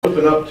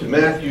open up to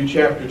Matthew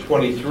chapter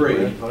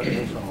 23.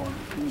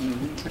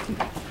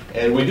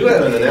 And we do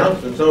have an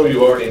announcement. Some of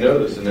you already know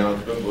this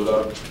announcement, but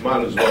I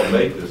might as well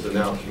make this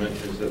announcement,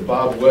 is that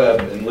Bob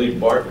Webb and Lee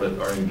Bartlett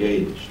are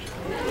engaged.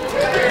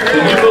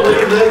 Can you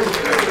believe this?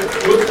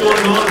 What's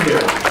going on here?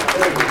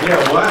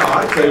 Yeah, wow.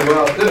 I'd say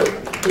wow, too.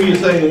 Who are you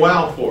saying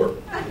wow for?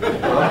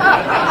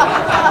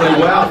 Say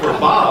wow for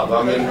Bob.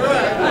 I mean...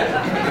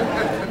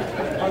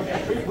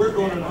 We're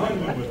going on a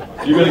honeymoon with them.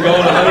 You're going to go on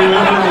a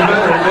honeymoon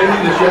with them? They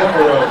need a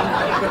chaperone.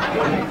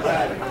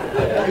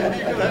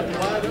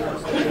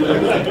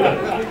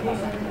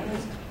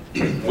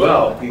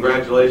 Well,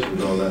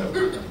 congratulations on that.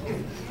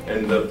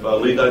 And if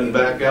Lee doesn't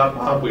back out,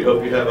 Bob, we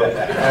hope you have a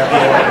happy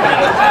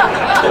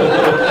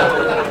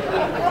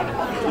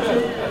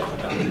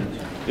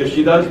If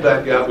she does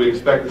back out, we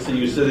expect to see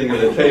you sitting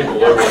at a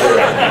table over there.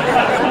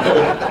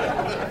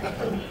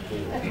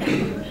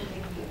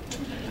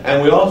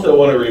 And we also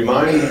want to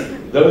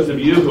remind those of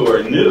you who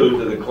are new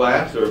to the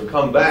class or have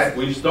come back,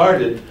 we've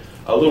started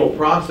a little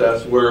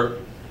process where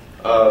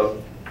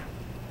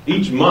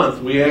each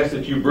month we ask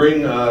that you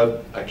bring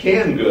a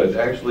canned good,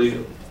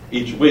 actually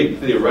each week,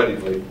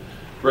 theoretically.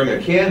 Bring a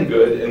canned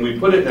good, and we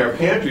put it in our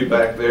pantry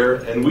back there,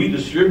 and we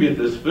distribute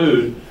this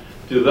food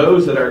to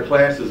those that our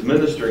class is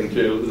ministering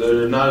to that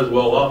are not as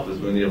well off as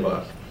many of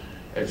us.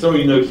 And some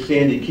of you know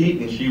Sandy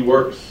Keaton. She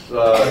works,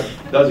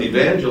 does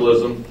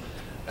evangelism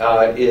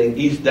in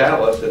East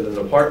Dallas, at an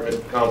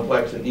apartment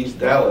complex in East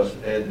Dallas,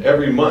 and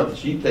every month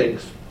she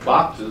takes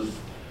boxes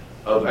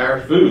of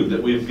our food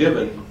that we've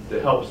given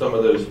to help some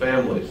of those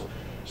families.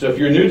 So if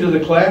you're new to the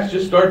class,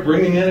 just start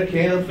bringing in a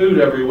can of food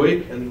every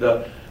week. And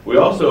we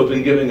also have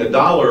been giving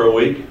 $1 a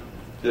week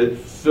that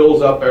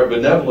fills up our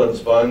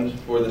benevolence fund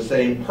for the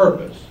same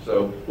purpose.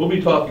 So we'll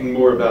be talking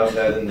more about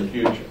that in the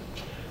future.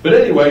 But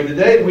anyway,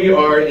 today we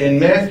are in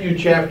Matthew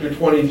chapter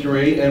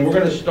 23, and we're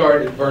going to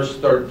start at verse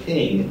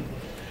 13.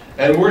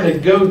 And we're going to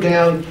go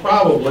down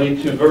probably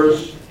to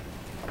verse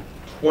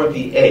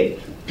 28.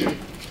 Okay,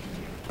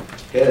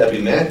 that'll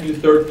be Matthew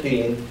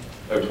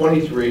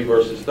 23,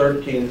 verses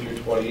 13 through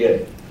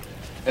 28.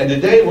 And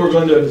today we're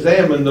going to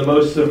examine the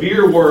most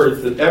severe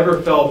words that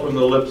ever fell from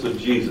the lips of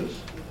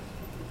Jesus.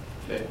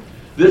 Okay.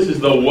 This is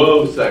the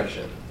woe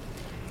section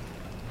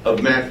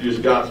of Matthew's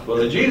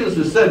gospel. And Jesus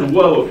has said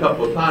woe a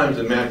couple of times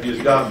in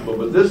Matthew's gospel,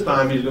 but this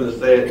time he's going to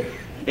say it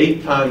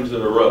 8 times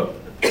in a row.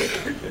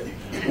 Okay.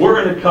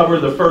 We're going to cover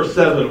the first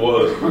 7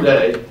 woes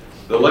today.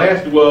 The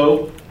last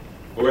woe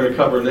we're going to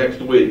cover next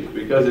week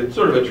because it's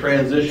sort of a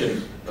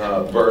transition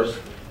verse,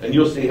 and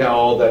you'll see how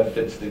all that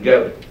fits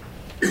together.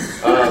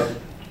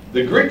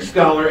 The Greek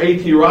scholar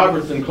A.T.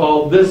 Robertson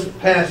called this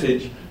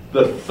passage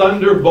the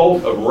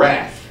thunderbolt of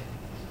wrath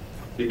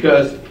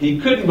because he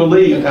couldn't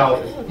believe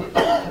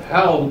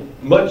how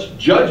much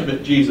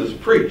judgment Jesus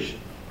preached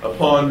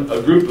upon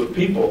a group of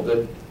people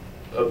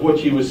of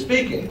which he was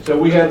speaking. So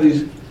we have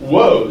these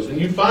woes, and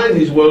you find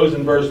these woes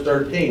in verse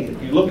 13.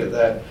 If you look at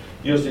that,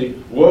 you'll see,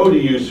 woe to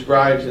you,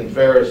 scribes and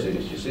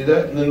Pharisees. You see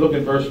that? And then look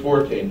at verse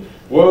 14.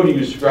 Woe to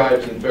you,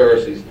 scribes and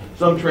Pharisees.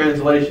 Some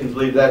translations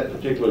leave that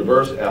particular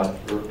verse out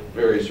for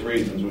various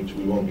reasons, which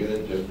we won't get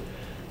into.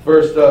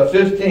 Verse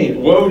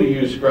 15. Woe to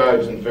you,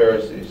 scribes and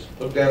Pharisees.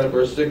 Look down at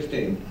verse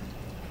 16.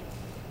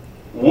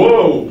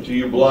 Woe to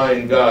you,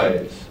 blind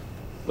guides.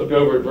 Look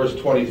over at verse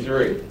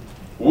 23.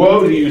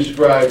 Woe to you,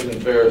 scribes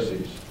and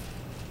Pharisees.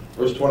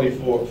 Verse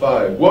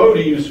 5. Woe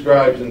to you,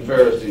 scribes and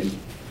Pharisees.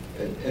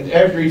 And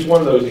after each one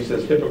of those, he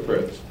says,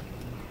 hypocrites.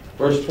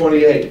 Verse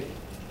 28.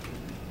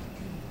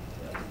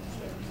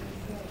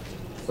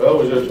 Well,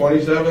 was there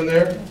 27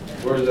 there?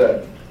 Where is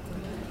that?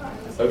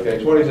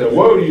 Okay, 27.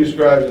 Woe to you,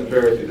 scribes and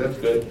Pharisees. That's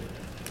good.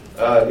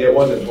 It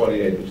wasn't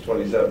 28. It was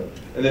 27.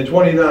 And then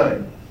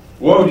 29.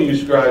 Woe to you,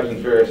 scribes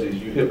and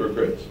Pharisees, you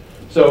hypocrites.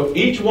 So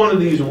each one of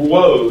these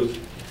woes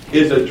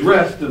is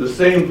addressed to the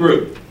same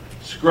group,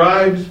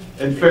 scribes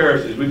and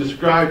Pharisees. We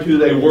described who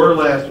they were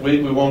last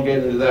week. We won't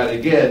get into that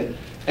again.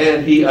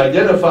 And he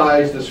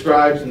identifies the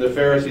scribes and the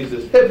Pharisees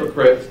as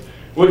hypocrites,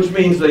 which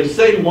means they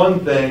say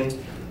one thing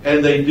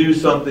and they do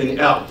something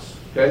else.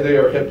 Okay, they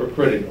are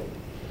hypocritical.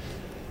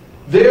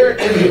 There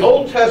in the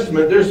Old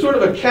Testament, there's sort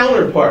of a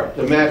counterpart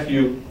to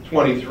Matthew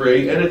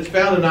 23, and it's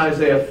found in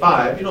Isaiah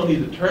 5. You don't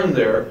need to turn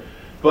there.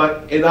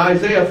 But in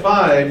Isaiah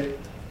 5,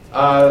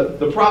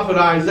 the prophet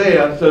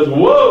Isaiah says,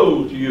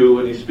 woe to you,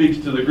 and he speaks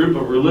to the group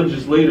of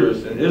religious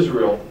leaders in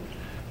Israel.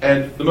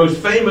 And the most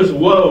famous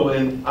woe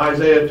in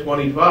Isaiah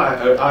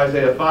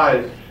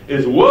 5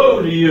 is,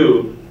 woe to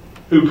you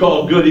who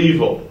call good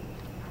evil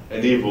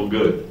and evil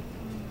good.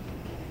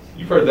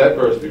 You've heard that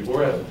verse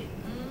before, haven't you?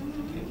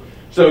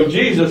 So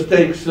Jesus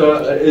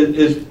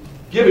is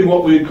giving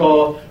what we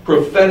call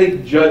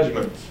prophetic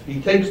judgments. He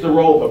takes the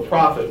role of a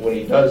prophet when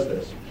he does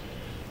this.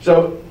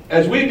 So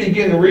as we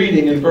begin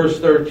reading in verse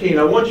 13,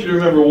 I want you to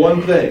remember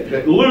one thing,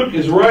 that Luke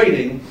is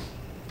writing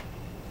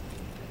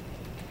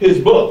his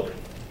book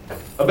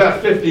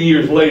about 50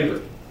 years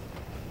later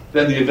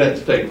than the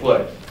events take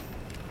place.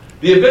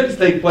 The events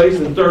take place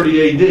in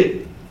 30 AD,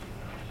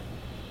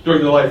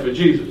 during the life of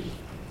Jesus.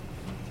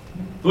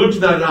 Luke's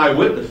not an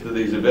eyewitness to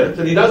these events,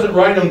 and he doesn't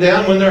write them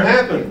down when they're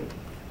happening.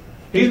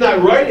 He's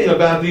not writing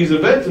about these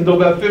events until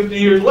about 50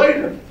 years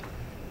later.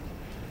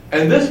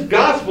 And this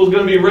gospel is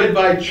going to be read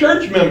by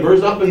church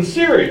members up in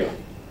Syria,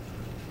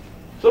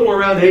 somewhere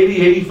around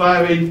 80,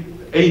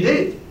 85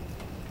 AD.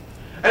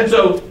 And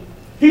so,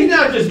 he's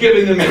not just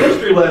giving them a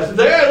history lesson.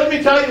 Say, hey, let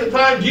me tell you the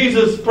time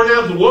Jesus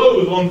pronounced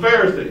woes on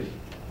Pharisees.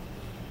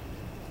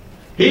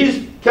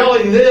 He's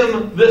telling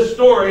them this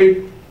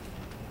story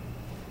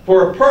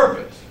for a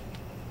purpose.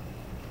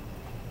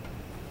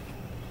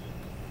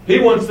 He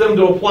wants them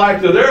to apply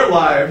it to their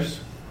lives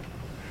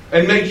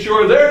and make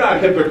sure they're not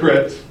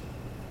hypocrites,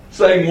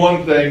 saying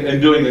one thing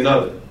and doing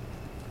another.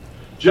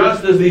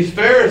 Just as these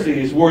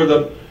Pharisees were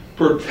the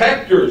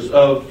protectors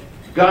of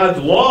God's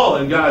law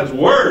and God's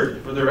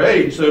word for their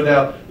age, so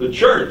now the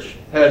church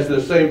has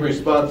the same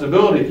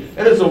responsibility.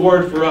 And it's a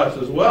word for us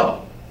as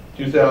well,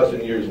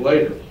 2,000 years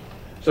later.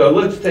 So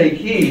let's take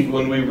heed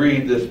when we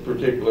read this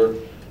particular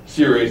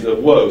series of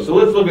woes. So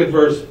let's look at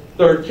verse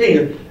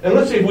 13, and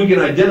let's see if we can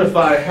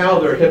identify how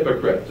they're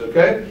hypocrites,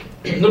 okay?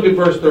 Look at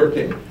verse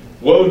 13.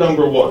 Woe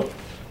number 1.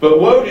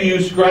 But woe to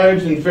you,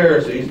 scribes and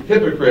Pharisees,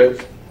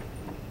 hypocrites,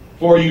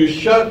 for you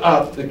shut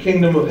up the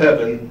kingdom of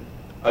heaven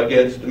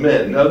against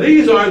men. Now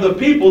these are the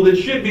people that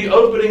should be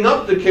opening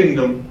up the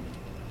kingdom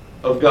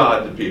of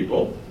God to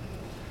people.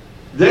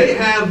 They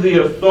have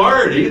the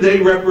authority. They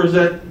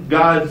represent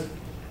God's,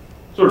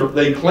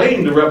 they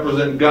claim to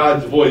represent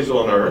God's voice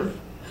on earth.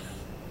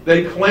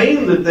 They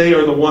claim that they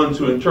are the ones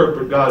who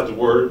interpret God's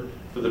word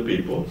for the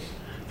people.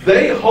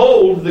 They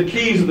hold the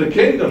keys of the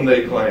kingdom,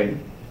 they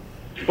claim.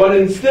 But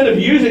instead of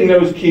using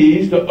those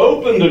keys to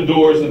open the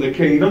doors of the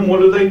kingdom, what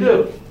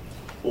do?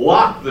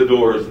 Lock the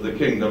doors of the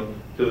kingdom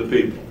to the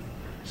people.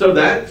 So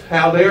that's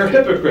how they are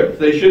hypocrites.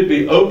 They should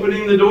be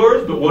opening the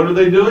doors, but what are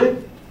they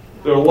doing?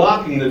 They're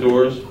locking the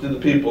doors to the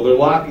people. They're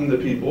locking the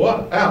people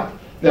out.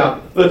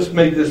 Now, let's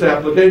make this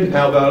application.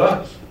 How about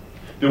us?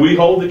 Do we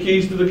hold the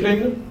keys to the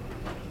kingdom?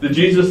 Did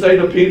Jesus say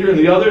to Peter and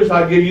the others,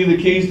 I give you the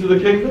keys to the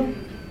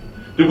kingdom?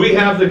 Do we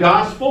have the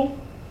gospel?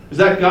 Has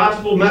that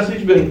gospel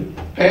message been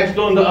passed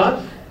on to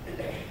us?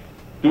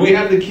 Do we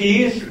have the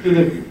keys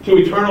to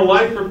eternal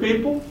life for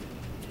people?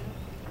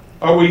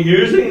 Are we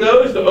using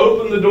those to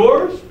open the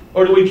doors?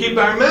 Or do we keep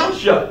our mouths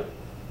shut?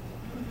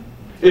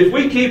 If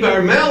we keep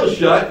our mouths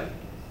shut,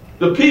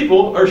 the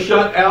people are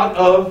shut out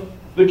of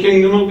the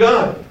kingdom of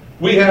God.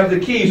 We have the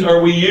keys.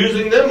 Are we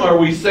using them? Are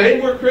we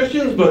saying we're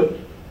Christians, but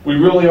we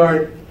really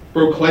aren't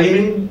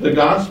proclaiming the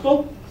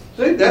gospel?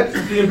 See, that's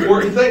the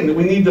important thing, that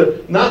we need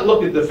to not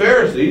look at the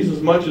Pharisees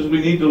as much as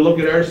we need to look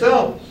at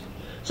ourselves.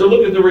 So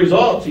look at the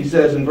results, he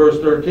says in verse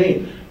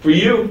 13. For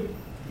you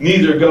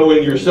neither go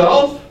in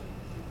yourself.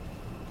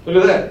 Look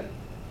at that.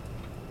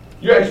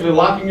 You're actually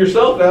locking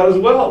yourself out as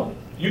well.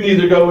 You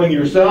neither go in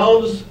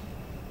yourselves,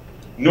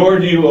 nor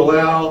do you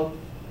allow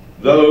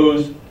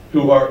those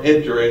who are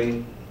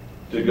entering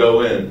to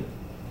go in.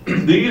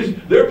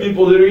 They're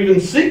people that are even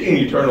seeking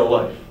eternal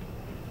life.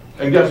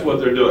 And guess what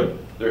they're doing?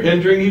 They're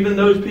hindering even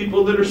those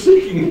people that are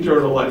seeking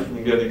eternal life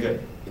from getting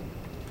in.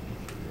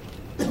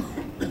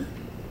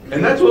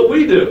 And that's what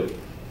we do.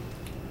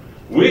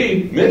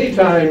 We, many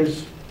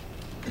times,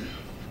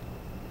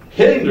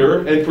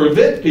 hinder and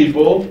prevent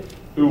people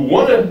who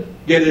want to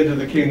get into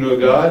the kingdom of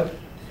God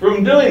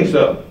from doing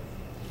so.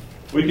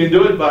 We can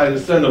do it by the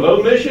sin of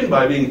omission,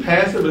 by being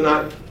passive and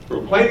not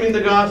proclaiming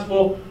the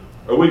gospel,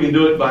 or we can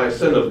do it by a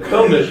sin of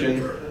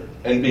commission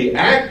and be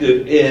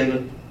active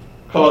in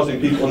causing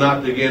people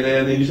not to get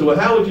in. And you say, well,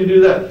 how would you do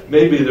that?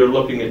 Maybe they're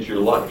looking at your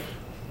life.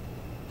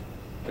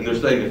 And they're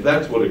saying, if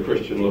that's what a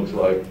Christian looks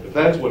like, if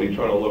that's what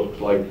eternal looks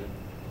like,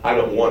 I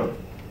don't want it.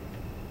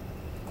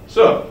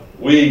 So,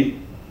 we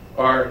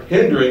are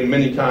hindering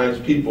many times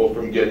people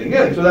from getting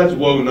in. So that's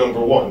woe number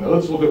 1. Now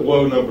let's look at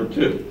woe number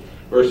 2.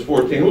 Verse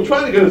 14. We'll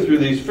try to go through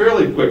these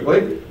fairly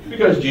quickly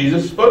because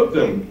Jesus spoke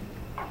them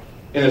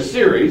in a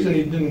series and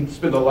he didn't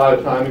spend a lot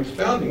of time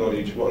expounding on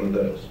each one of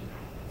those.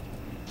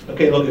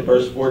 Okay, look at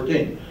verse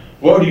 14.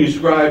 Woe to you,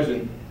 scribes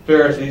and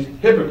Pharisees,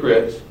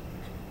 hypocrites.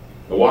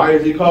 Why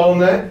is he calling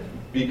that?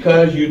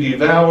 Because you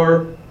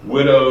devour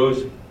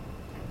widows'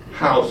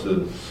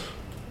 houses.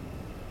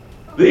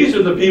 These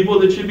are the people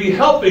that should be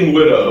helping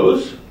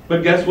widows,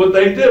 but guess what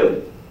they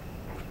do?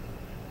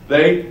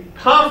 They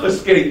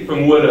confiscate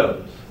from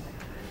widows.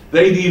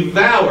 They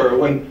devour.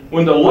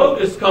 When the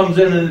locust comes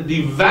in and it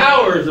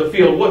devours a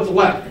field, what's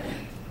left?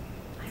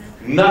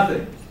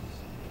 Nothing.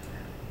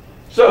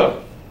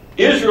 So,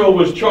 Israel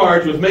was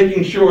charged with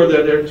making sure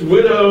that its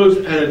widows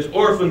and its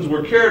orphans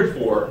were cared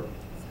for.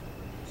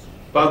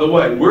 By the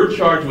way, we're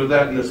charged with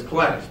that in this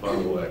class, by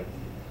the way.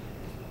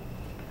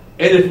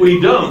 And if we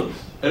don't,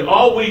 and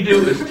all we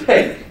do is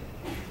take,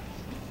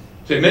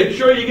 say, make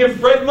sure you give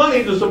Fred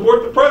money to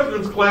support the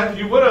president's class,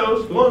 you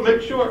widows, come on,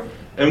 make sure.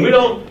 And we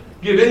don't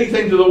give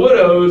anything to the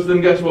widows, then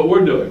guess what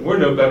we're doing? We're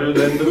no better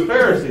than the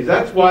Pharisees.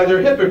 That's why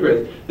they're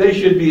hypocrites. They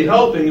should be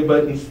helping,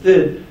 but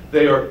instead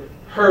they are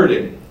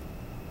hurting.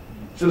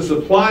 Instead of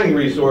supplying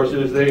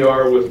resources, they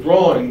are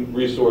withdrawing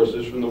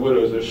resources from the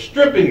widows. They're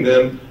stripping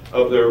them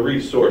of their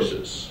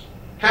resources.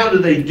 How do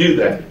they do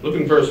that? Look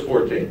in verse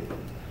 14.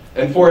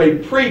 And for a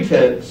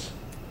pretense,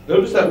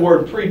 notice that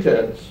word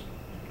pretense,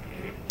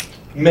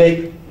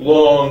 make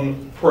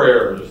long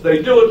prayers.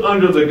 They do it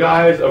under the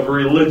guise of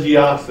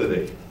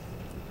religiosity,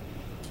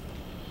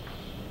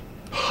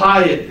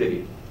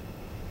 piety.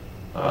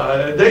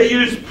 They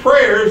use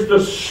prayers to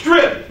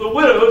strip the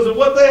widows of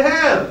what they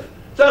have.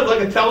 Sounds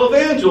like a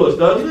televangelist,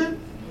 doesn't it?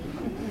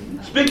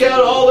 Speak out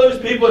to all those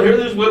people, and here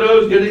are these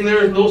widows getting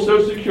their little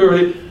Social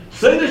Security.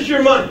 Send us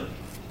your money.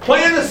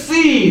 Plant a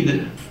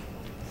seed.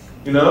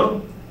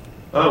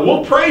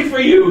 We'll pray for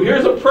you.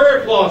 Here's a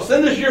prayer cloth.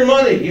 Send us your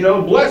money.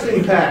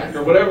 Blessing pack,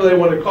 or whatever they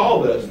want to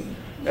call this.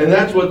 And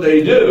that's what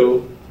they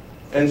do.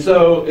 And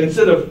so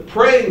instead of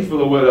praying for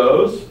the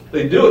widows,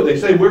 they do it. They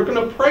say, we're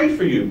going to pray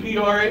for you.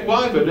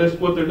 P-R-A-Y, but that's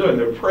what they're doing.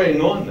 They're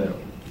praying on them.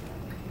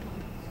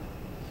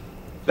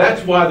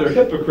 That's why they're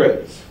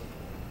hypocrites.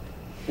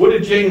 What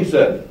did James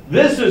say?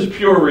 This is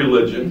pure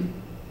religion,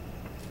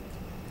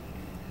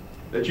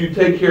 that you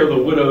take care of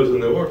the widows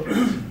and the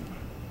orphans.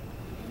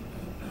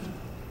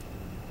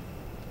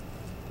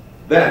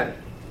 That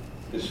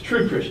is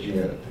true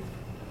Christianity.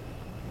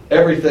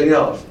 Everything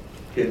else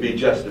can be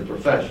just a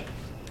profession.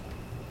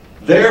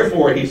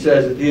 Therefore, he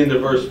says at the end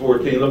of verse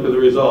 14, look at the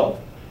result.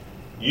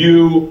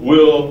 You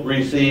will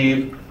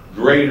receive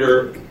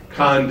greater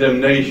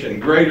condemnation.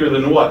 Greater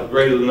than what?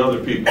 Greater than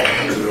other people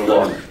who are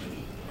lost.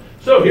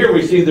 So here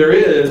we see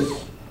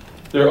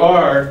there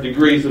are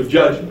degrees of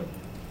judgment.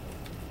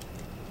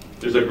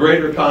 There's a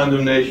greater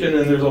condemnation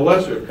and there's a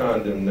lesser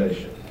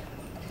condemnation.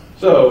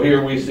 So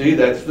here we see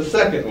that's the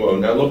second woe.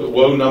 Now look at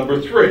woe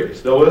number 3.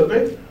 Still with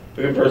me?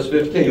 Look at verse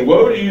 15.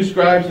 Woe to you,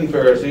 scribes and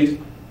Pharisees,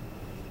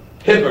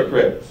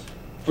 hypocrites!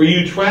 For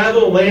you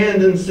travel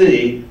land and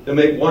sea to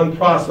make one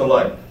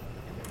proselyte.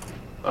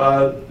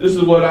 This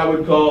is what I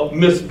would call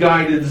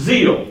misguided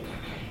zeal.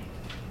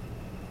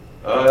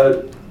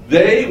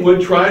 They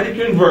would try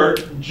to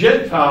convert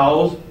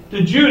Gentiles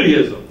to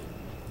Judaism.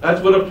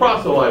 That's what a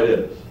proselyte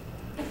is.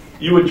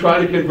 You would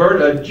try to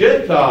convert a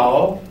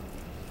Gentile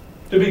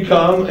to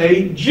become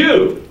a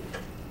Jew.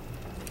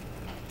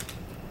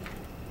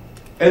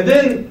 And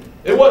then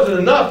it wasn't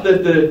enough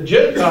that the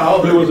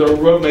Gentile, who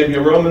was maybe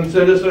a Roman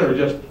citizen or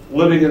just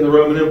living in the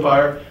Roman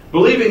Empire,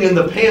 believing in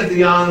the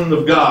pantheon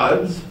of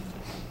gods,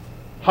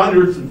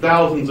 hundreds and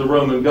thousands of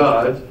Roman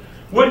gods,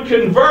 would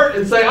convert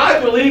and say, I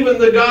believe in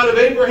the God of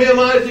Abraham,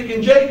 Isaac,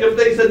 and Jacob.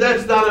 They said,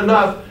 that's not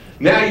enough.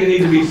 Now you need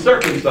to be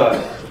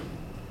circumcised.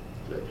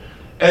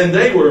 And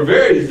they were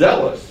very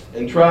zealous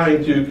in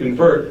trying to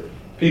convert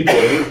people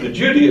to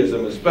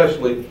Judaism,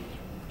 especially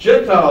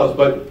Gentiles,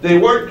 but they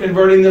weren't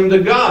converting them to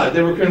God.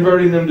 They were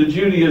converting them to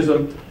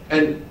Judaism,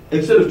 and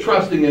instead of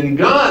trusting in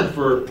God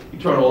for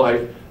eternal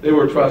life, they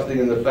were trusting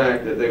in the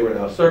fact that they were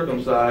now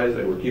circumcised,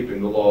 they were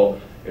keeping the law,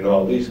 and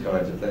all these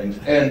kinds of things.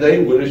 And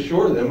they would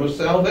assure them of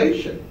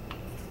salvation,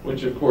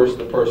 which of course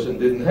the person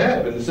didn't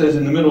have. And it says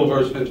in the middle of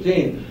verse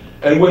 15,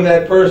 and when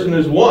that person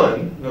is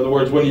won, in other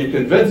words, when you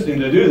convince him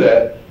to do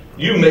that,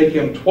 you make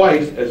him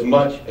twice as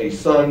much a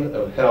son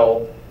of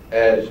hell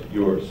as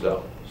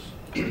yourselves.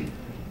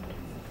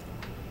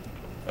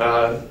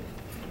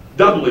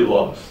 Doubly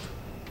lost.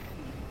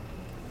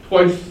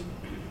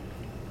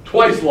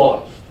 Twice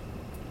lost.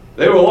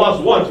 They were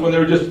lost once when they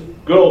were just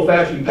good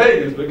old-fashioned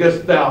pagans, but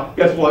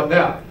guess what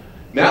now?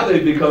 Now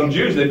they've become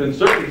Jews. They've been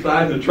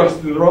circumcised and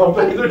trusted in the wrong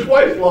thing. They're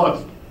twice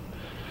lost.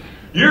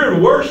 You're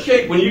in worse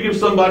shape when you give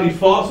somebody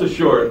false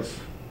assurance,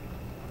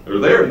 or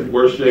they're in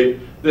worse shape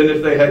than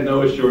if they had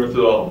no assurance at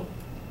all.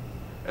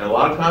 And a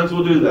lot of times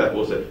we'll do that.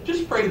 We'll say,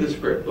 just pray this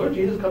prayer. Lord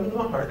Jesus, come into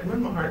my heart. Come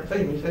into my heart.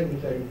 Save me, save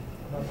me, save me.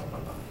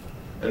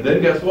 And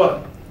then guess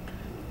what?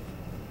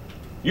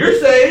 You're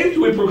saved.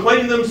 We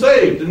proclaim them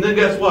saved. And then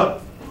guess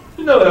what?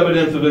 There's no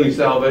evidence of any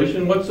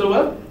salvation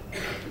whatsoever.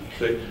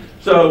 See?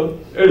 So,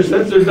 in a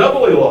sense, they're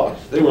doubly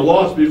lost. They were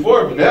lost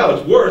before, but now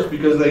it's worse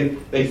because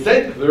they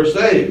think they're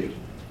saved.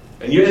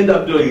 And you end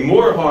up doing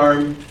more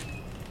harm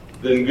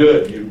than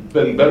good. You've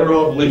been better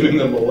off leaving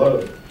them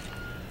alone.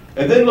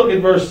 And then look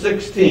at verse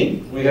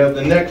 16. We have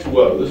the next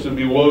woe. This would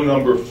be woe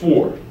number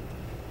 4.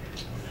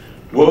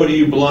 Woe to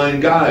you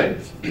blind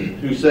guides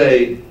who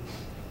say,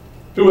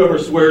 whoever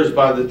swears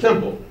by the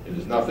temple, it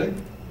is nothing.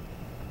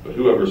 But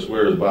whoever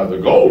swears by the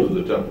gold of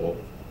the temple,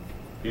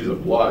 he's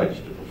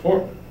obliged to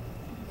perform it.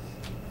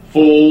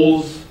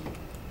 Fools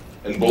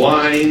and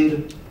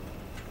blind,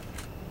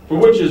 for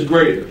which is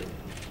greater,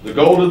 the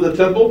gold of the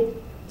temple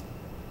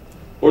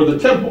or the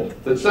temple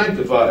that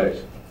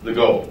sanctifies the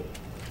gold?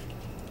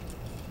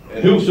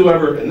 And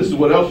whosoever, and this is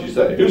what else you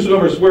say,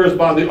 whosoever swears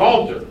by the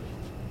altar,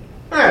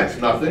 that's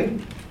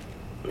nothing.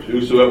 But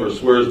whosoever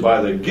swears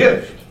by the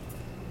gift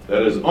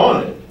that is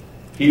on it,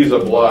 he's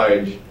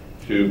obliged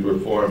to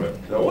perform it.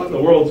 Now what in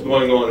the world's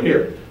going on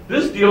here?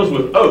 This deals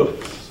with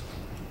oaths.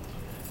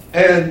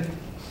 And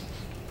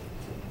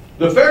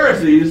the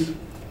Pharisees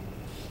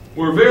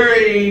were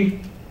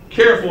very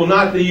careful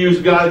not to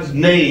use God's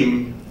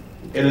name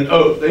in an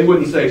oath. They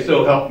wouldn't say,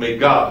 so help me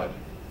God.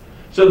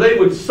 So they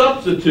would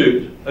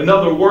substitute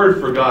another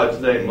word for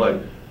God's name, like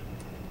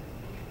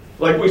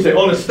Like we say,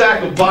 on a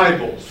stack of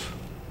Bibles,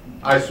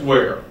 I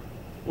swear.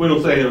 We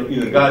don't say,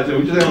 God said,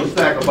 we just say on a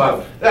stack of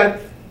Bibles.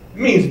 That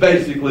means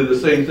basically the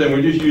same thing.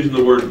 We're just using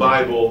the word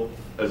Bible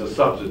as a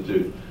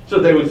substitute. So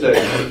they would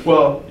say,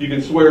 well, you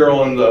can swear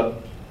on the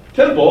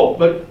temple,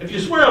 but if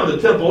you swear on the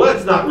temple,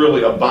 that's not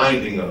really a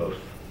binding oath.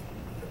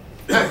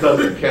 That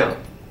doesn't count.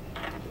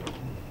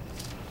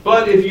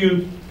 But if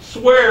you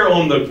swear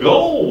on the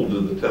gold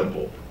of the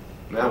temple,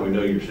 now we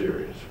know you're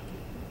serious.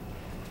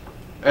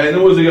 And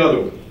there was the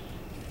other one.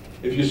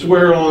 If you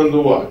swear on the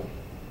what?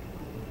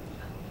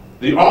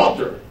 The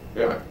altar.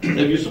 Yeah.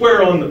 If you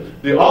swear on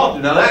the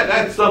altar, now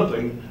that's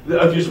something.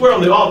 If you swear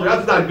on the altar,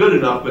 that's not good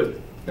enough, but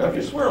now if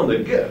you swear on the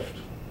gift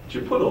that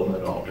you put on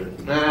that altar,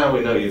 now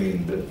we know you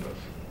mean business.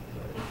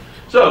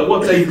 So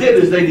what they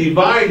did is they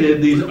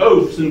divided these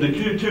oaths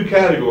into two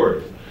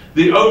categories.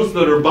 The oaths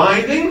that are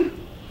binding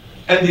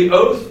and the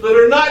oaths that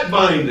are not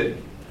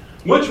binding.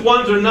 Which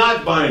ones are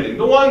not binding?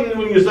 The one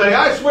when you say,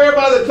 I swear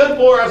by the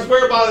temple or I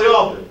swear by the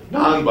altar.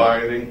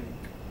 Non-binding.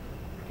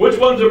 Which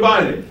ones are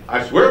binding?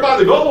 I swear by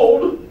the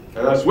gold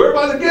and I swear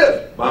by the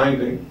gift.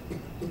 Binding.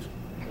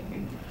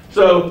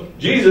 So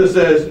Jesus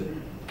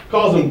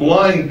calls them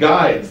blind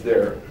guides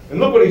there. And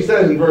look what he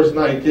says in verse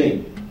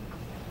 19.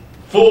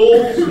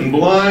 Fools and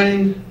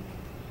blind.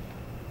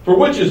 For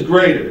which is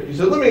greater? He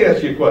said, let me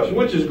ask you a question.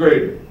 Which is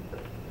greater?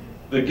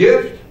 The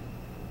gift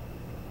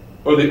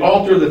or the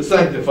altar that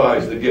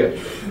sanctifies the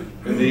gift?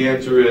 And the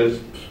answer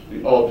is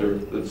the altar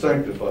that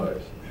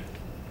sanctifies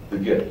the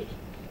gift.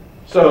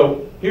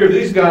 So here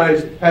these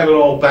guys have it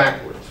all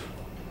backwards.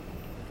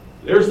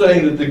 They're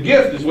saying that the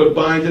gift is what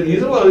binds it. And he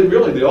said, well,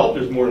 really the altar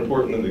is more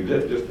important than the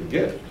gift, just the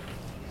gift.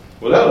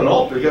 Without an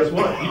altar, guess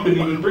what? You couldn't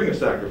even bring a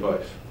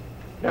sacrifice.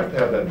 You have to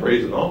have that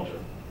brazen altar.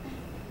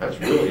 That's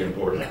really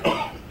important.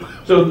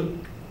 So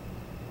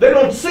they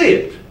don't see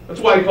it. That's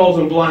why he calls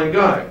them blind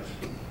guides.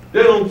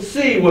 They don't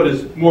see what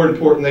is more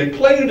important. They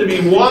claim to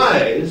be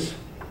wise,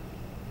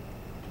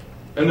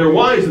 and they're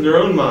wise in their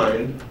own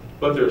mind,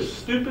 but they're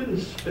stupid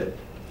as spit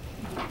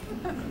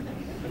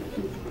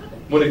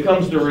when it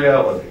comes to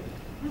reality.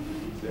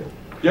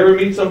 You ever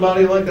meet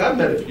somebody like that? I've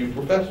met a few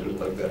professors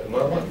like that in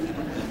my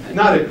life.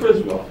 Not at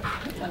Criswell.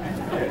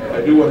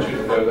 I do want you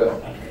to know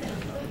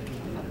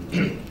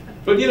that.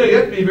 But you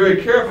have to be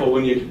very careful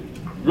when you're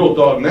real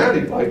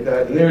dogmatic like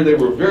that. And there they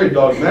were very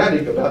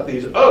dogmatic about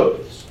these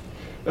oaths.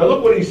 Now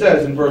look what he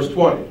says in verse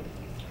 20.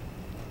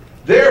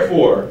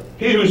 Therefore,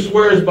 he who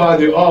swears by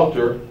the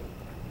altar,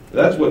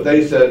 that's what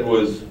they said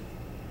was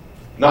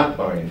not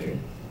binding.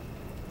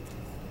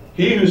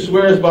 He who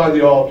swears by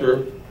the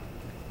altar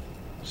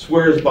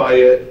swears by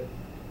it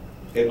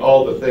in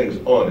all the things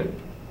on it.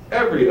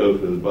 Every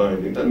oath is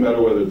binding. Doesn't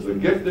matter whether it's the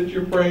gift that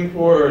you're praying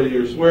for or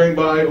you're swearing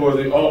by or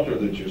the altar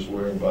that you're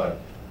swearing by.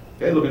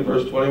 Okay, look at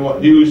verse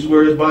 21. He who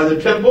swears by the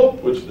temple,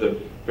 which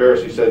the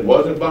Pharisee said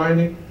wasn't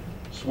binding,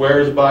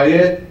 swears by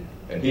it,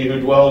 and he who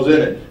dwells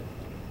in it,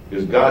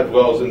 because God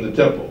dwells in the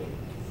temple.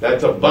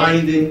 That's a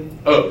binding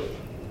oath.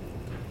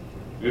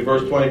 Look at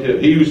verse 22.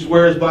 He who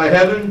swears by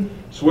heaven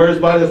swears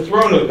by the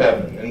throne of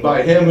heaven and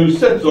by him who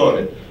sits on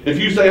it. If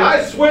you say,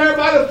 I swear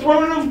by the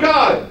throne of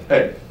God,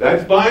 hey,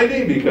 that's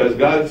binding because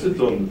God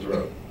sits on the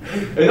throne.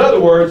 In other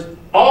words,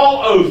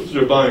 all oaths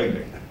are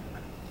binding.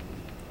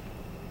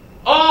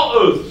 All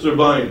oaths are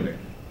binding.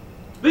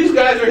 These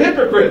guys are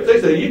hypocrites. They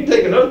say, you can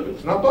take an oath, but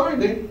it's not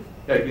binding.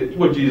 Hey,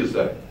 what Jesus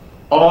said.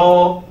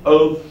 All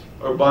oaths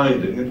are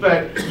binding. In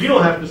fact, you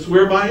don't have to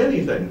swear by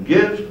anything.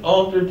 Gift,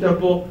 altar,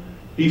 temple.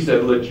 He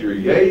said, let your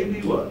yea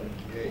be what?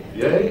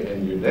 Yea,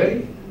 and your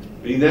nay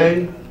be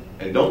nay,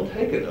 and don't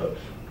take an oath.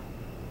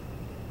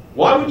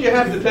 Why would you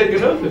have to take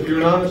an oath if you're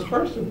an honest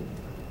person?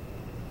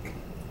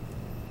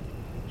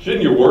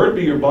 Shouldn't your word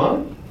be your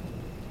bond?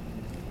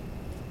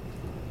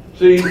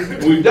 See,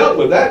 we've dealt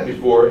with that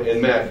before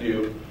in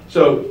Matthew.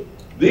 So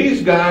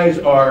these guys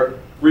are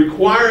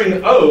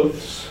requiring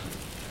oaths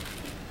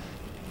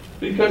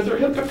because they're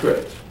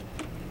hypocrites.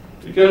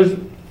 Because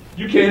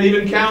you can't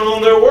even count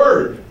on their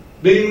word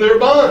being their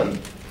bond.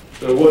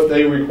 So what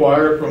they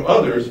require from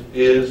others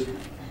is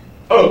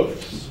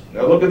oaths.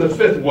 Now look at the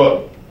fifth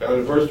woe. Down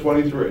in verse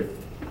 23.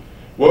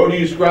 Woe to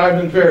you,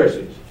 scribes and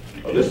Pharisees.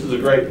 Oh, this is a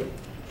great one.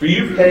 For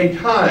you pay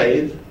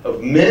tithe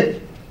of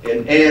mint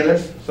and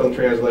anise, some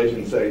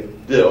translations say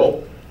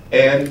dill,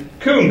 and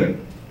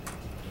cumin.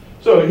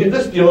 So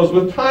this deals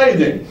with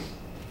tithing.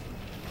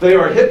 They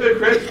are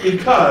hypocrites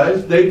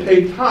because they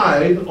pay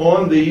tithe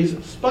on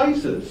these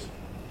spices.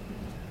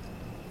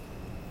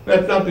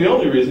 That's not the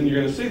only reason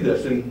you're going to see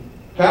this. In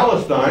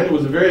Palestine, it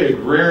was a very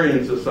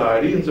agrarian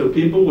society, and so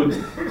people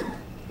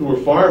who were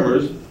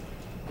farmers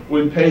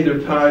would pay their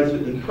tithes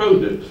in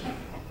produce.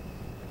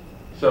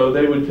 So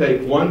they would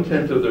take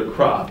 1/10 of their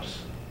crops.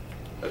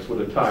 That's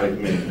what a tithe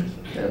means.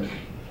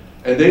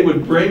 And they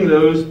would bring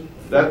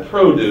that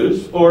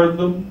produce, or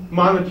the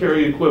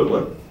monetary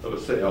equivalent of a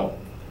sale,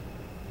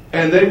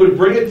 and they would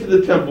bring it to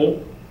the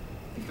temple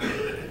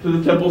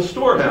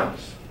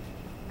storehouse.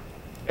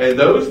 And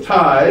those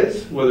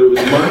tithes, whether it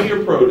was money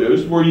or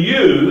produce, were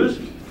used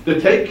to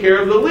take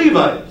care of the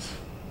Levites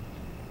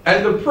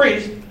and the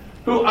priests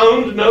who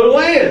owned no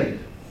land.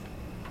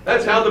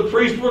 That's how the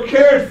priests were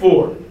cared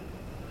for.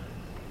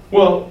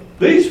 Well,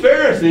 these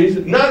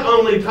Pharisees not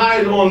only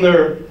tithe on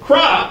their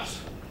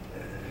crops,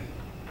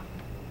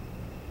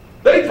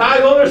 they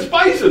tithe on their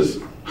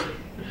spices.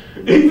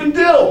 Even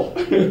dill.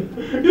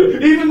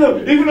 even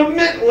a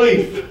mint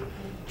leaf.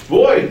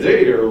 Boy,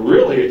 they are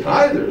really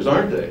tithers,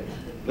 aren't they?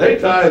 They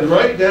tithe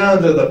right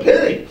down to the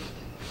penny.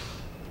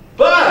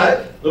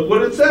 But, look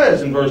what it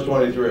says in verse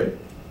 23.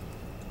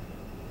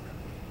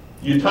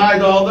 You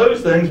tithe all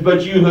those things,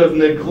 but you have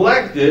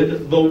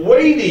neglected the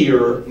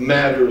weightier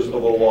matters of the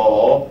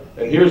law.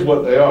 And here's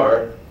what they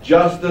are: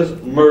 justice,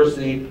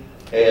 mercy,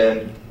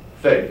 and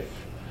faith.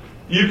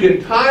 You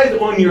can tithe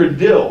on your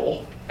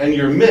dill and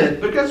your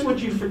mint, but guess what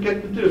you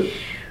forget to do?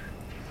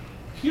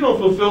 You don't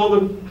fulfill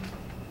the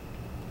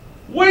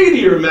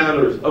weightier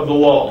matters of the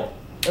law.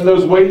 And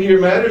those weightier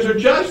matters are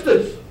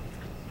justice.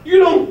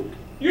 You're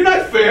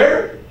not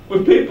fair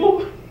with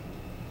people.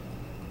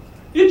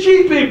 You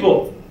cheat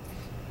people.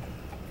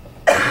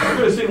 We're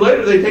going to see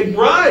later they take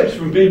bribes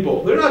from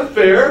people. They're not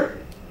fair.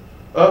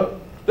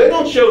 They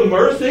don't show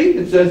mercy,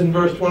 it says in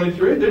verse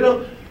 23. They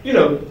don't,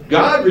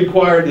 God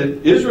required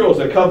that Israel as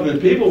a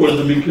covenant people was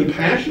to be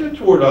compassionate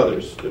toward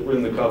others that were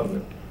in the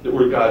covenant, that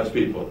were God's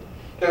people.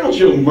 They don't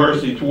show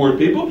mercy toward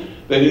people.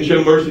 They didn't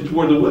show mercy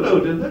toward the widow,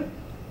 did they?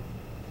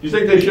 You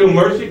think they show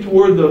mercy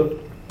toward the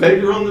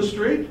beggar on the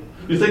street?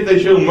 You think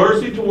they show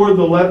mercy toward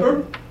the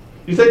leper?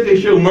 You think they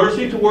show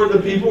mercy toward the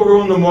people who are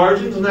on the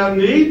margins and have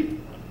need?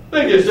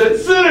 They just said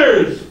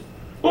sinners.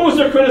 What was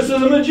their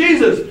criticism of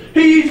Jesus?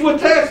 He eats with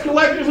tax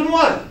collectors and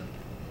what?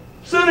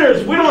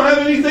 Sinners. We don't have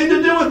anything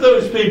to do with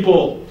those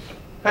people.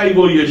 Hey,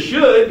 well, you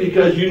should,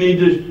 because you need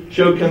to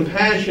show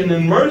compassion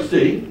and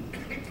mercy.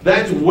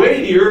 That's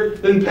weightier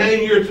than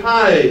paying your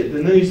tithe.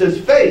 And then he says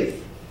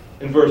faith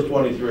in verse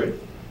 23.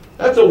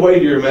 That's a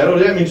weightier matter.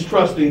 That means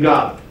trusting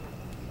God.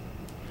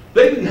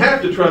 They didn't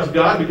have to trust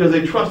God because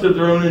they trusted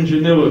their own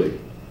ingenuity.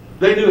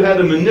 They knew how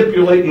to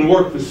manipulate and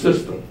work the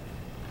system.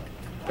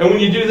 And when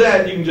you do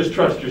that, you can just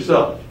trust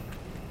yourself.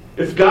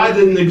 If God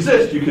didn't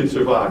exist, you could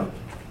survive.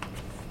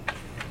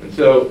 And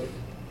so,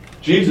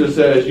 Jesus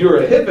says,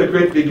 you're a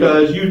hypocrite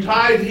because you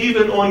tithe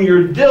even on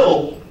your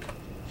dill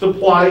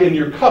supply in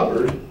your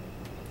cupboard.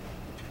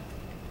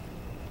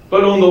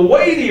 But on the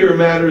weightier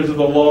matters of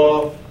the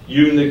law,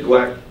 you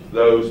neglect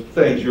those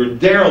things. You're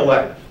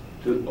derelict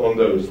on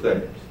those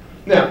things.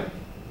 Now,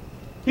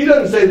 he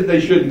doesn't say that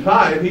they shouldn't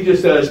tithe. He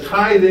just says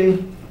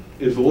tithing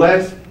is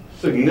less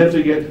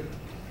significant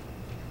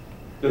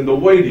than the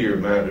weightier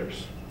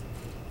matters.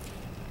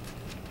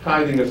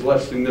 Tithing is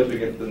less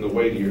significant than the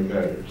weightier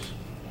matters.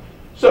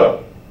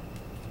 So,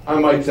 I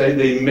might say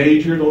they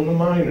majored on the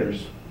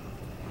minors.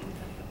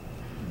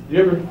 You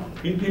ever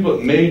meet people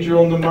that major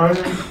on the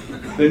minors?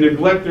 They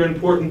neglect their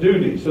important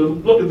duties. So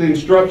look at the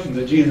instructions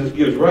that Jesus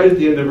gives right at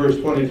the end of verse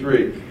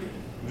 23.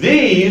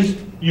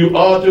 These you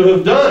ought to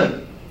have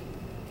done.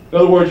 In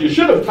other words, you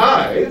should have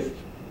tithed.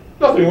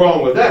 Nothing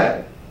wrong with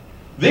that.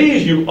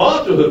 These you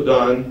ought to have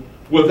done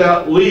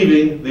without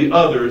leaving the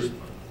others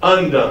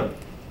undone.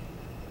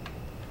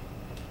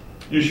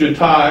 You should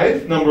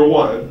tithe, number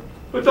one,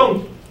 but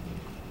don't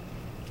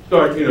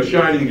start,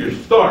 shining your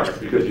star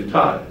because you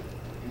tithe.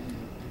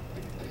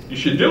 You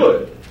should do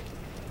it.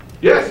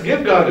 Yes,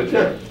 give God a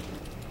tenth.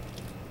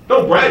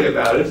 Don't brag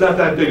about it. It's not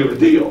that big of a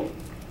deal.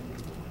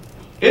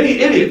 Any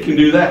idiot can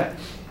do that.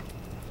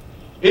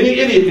 Any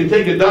idiot can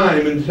take a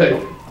dime and say,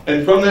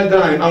 and from that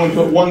dime, I'm going to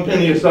put 1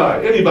 penny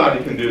aside.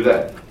 Anybody can do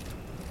that.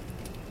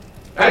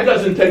 That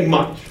doesn't take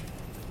much.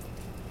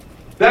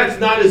 That's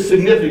not as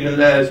significant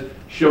as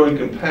showing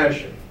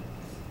compassion,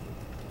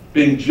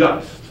 being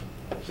just,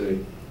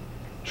 see,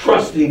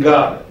 trusting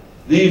God.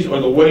 These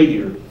are the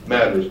weightier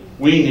matters.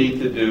 We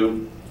need to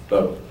do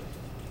both.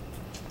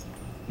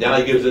 Now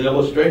he gives an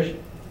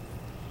illustration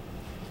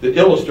that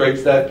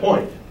illustrates that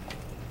point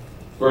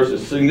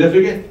versus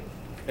significant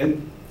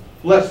and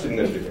less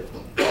significant.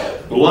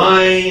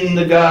 Blind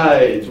the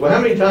guides. Well,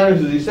 how many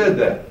times has he said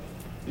that?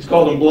 He's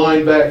called them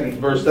blind back in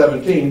verse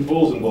 17,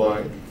 fools and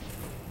blind.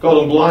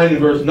 Called them blind in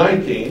verse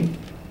 19,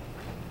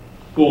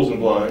 fools and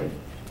blind.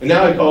 And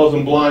now he calls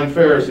them blind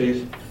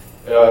Pharisees,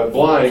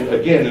 blind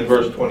again in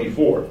verse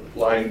 24,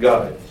 blind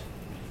guides.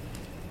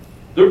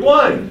 They're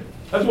blind.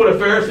 That's what a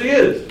Pharisee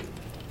is.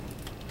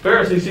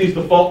 Pharisee sees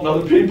the fault in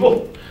other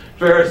people.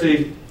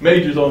 Pharisee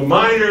majors on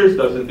minors,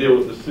 doesn't deal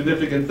with the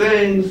significant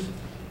things.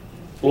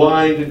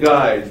 Blind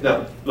guides.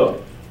 Now,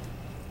 look,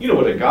 you know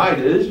what a guide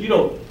is. If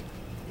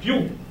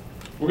you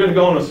were going to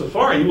go on a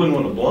safari, you wouldn't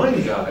want a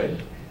blind guide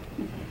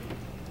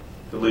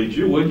to lead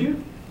you, would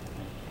you?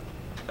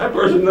 That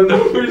person doesn't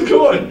know where he's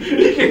going.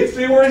 He can't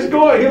see where he's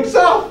going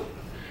himself.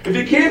 If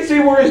he can't see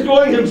where he's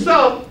going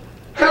himself,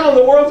 how in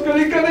the world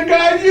is he going to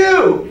guide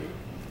you?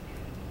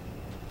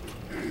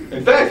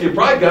 In fact, he'll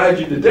probably guide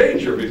you to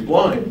danger if he's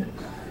blind.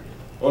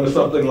 Onto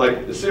something like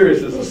as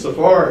serious as a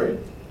safari.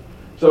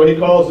 So he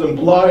calls them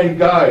blind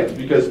guides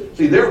because,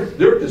 see,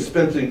 they're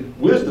dispensing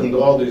wisdom to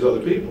all these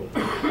other people.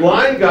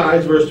 Blind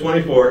guides, verse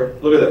 24,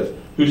 look at this.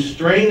 Who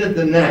strain at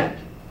the gnat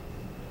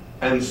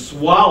and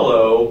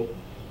swallow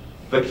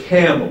the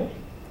camel.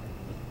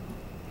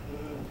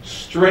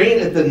 Strain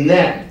at the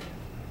gnat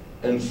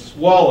and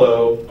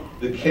swallow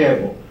the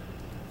camel.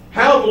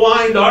 How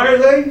blind are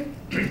they?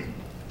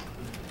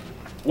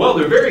 Well,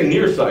 they're very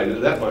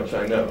nearsighted, that much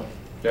I know.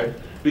 Okay?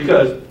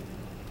 Because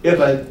if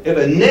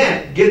a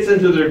gnat gets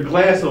into their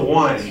glass of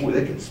wine, boy,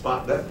 they can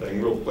spot that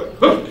thing real quick.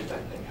 Get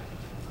that thing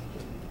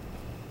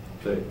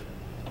out. See?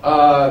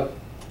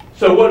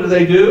 So what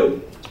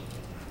do?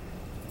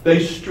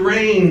 They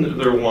strain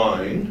their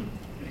wine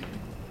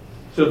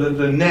so that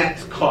the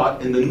gnat's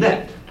caught in the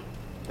net.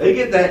 They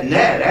get that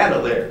gnat out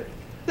of there.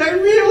 That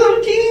real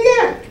little teeny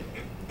gnat.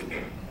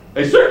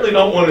 They certainly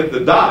don't want it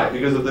to die,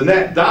 because if the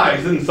gnat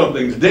dies, then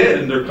something's dead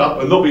in their cup,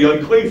 and they'll be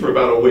unclean for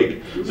about a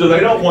week. So they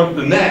don't want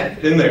the gnat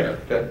in there.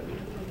 Okay?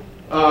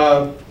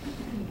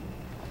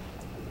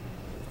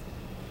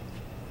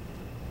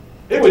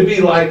 It would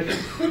be like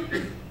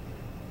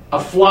a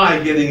fly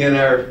getting in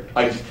our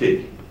iced tea.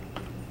 You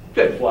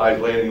get flies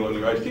landing on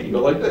your iced tea, you go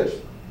like this.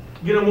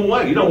 Get them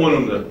away. You don't want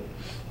them to,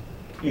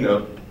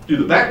 do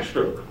the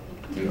backstroke.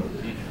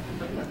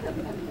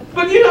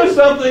 But you know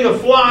something, a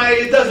fly,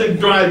 it doesn't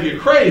drive you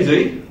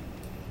crazy.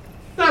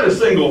 Not a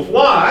single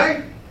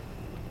fly.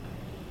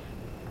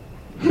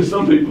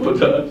 Some people it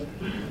does.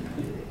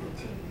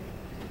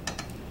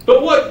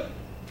 But what,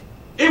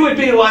 it would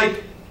be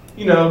like,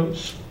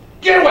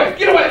 get away.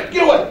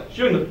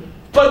 Shouldn't have.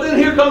 But then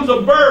here comes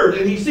a bird,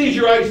 and he sees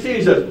your iced tea, and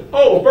he says,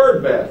 oh, a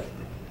bird bath.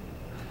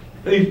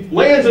 And he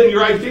lands in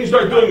your iced tea and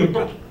starts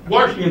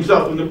washing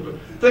himself, and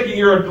thinking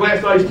your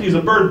glass iced tea is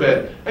a bird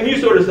bath. And you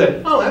sort of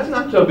say, oh, that's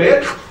not so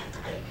bad.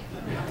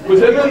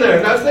 With him in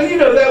there. Now,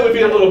 that would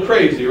be a little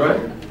crazy, right?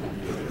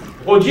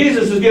 Well,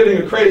 Jesus is giving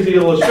a crazy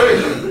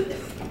illustration.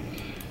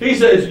 He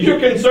says, you're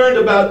concerned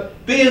about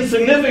the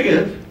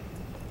insignificant,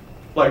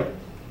 like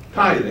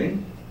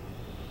tithing,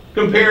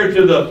 compared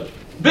to the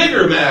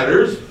bigger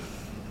matters,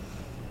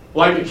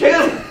 like a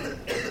camel.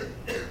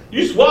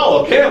 You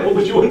swallow a camel,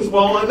 but you wouldn't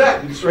swallow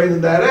that. You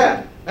straighten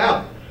that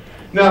out.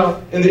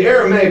 Now, in the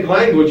Aramaic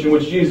language in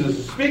which Jesus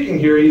is speaking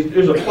here,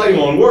 there's a play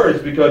on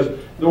words, because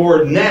the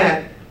word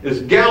gnat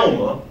is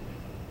galma,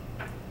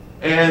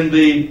 and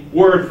the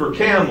word for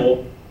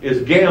camel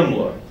is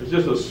gamla. It's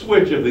just a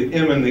switch of the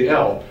M and the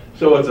L.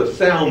 So it's a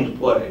sound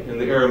play in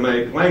the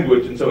Aramaic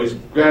language, and so he's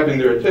grabbing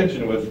their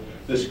attention with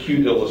this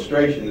cute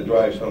illustration that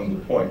drives home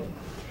the point.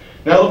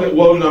 Now look at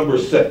woe number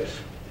 6.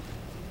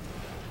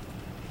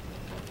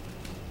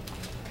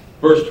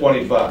 Verse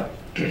 25.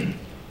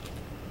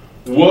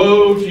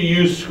 Woe to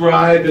you,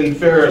 scribe and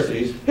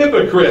Pharisees,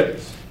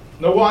 hypocrites!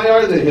 Now why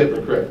are they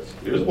hypocrites?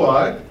 Here's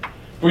why.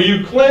 For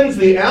you cleanse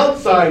the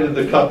outside of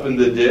the cup and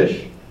the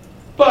dish,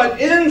 but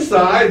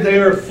inside they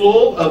are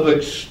full of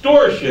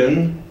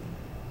extortion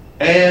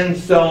and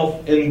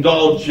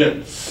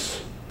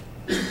self-indulgence.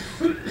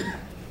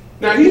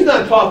 Now he's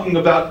not talking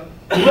about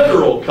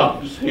literal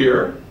cups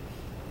here.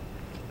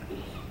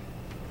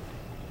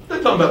 He's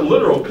not talking about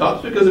literal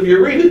cups, because if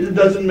you read it,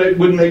 it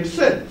wouldn't make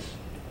sense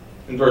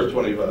in verse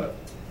 25.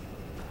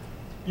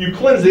 You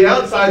cleanse the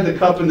outside of the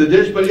cup and the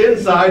dish, but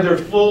inside they're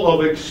full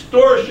of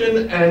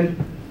extortion and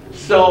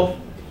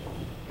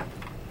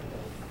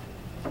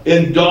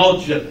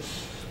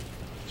self-indulgence.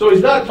 So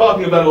he's not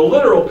talking about a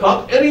literal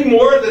cup any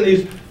more than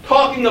he's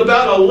talking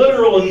about a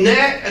literal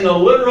gnat and a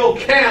literal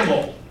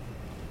camel.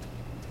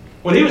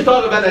 When he was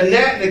talking about a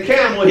gnat and a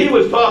camel, he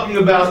was talking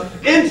about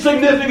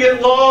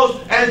insignificant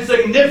laws and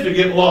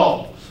significant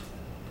laws.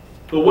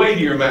 The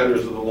weightier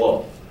matters of the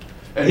law.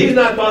 And he's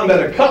not talking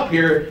about a cup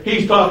here,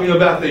 he's talking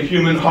about the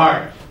human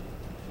heart.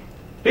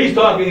 He's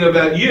talking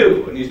about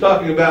you, and he's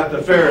talking about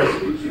the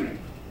Pharisees,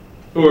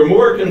 who are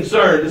more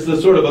concerned, this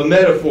is sort of a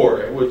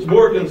metaphor, it's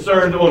more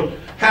concerned on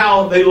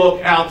how they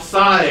look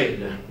outside.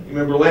 You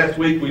remember last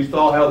week we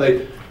saw how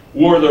they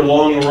wore their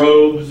long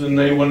robes, and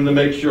they wanted to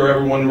make sure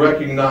everyone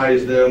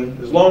recognized them.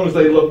 As long as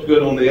they looked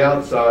good on the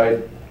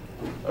outside,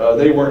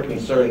 they weren't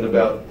concerned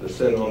about the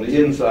sin on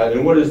the inside.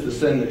 And what is the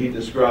sin that he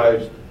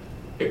describes?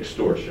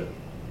 Extortion.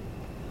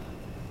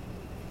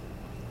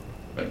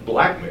 And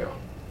blackmail.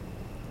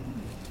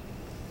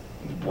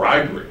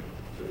 Bribery.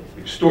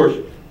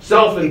 Extortion.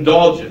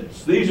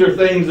 Self-indulgence. These are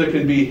things that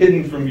can be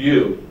hidden from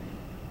you.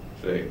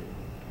 See?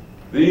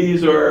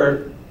 These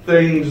are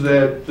things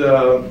that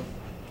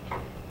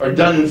are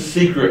done in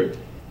secret.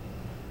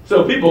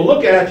 So people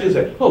look at you and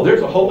say, oh,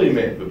 there's a holy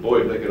man. But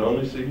boy, if they could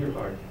only see your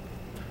heart.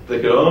 If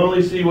they could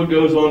only see what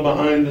goes on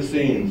behind the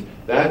scenes.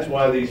 That's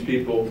why these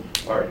people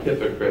are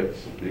hypocrites,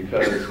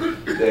 because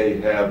they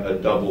have a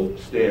double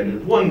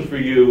standard. One for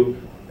you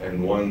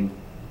and one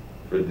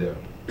for them.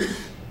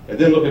 And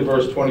then look at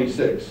verse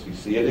 26. You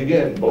see it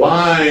again.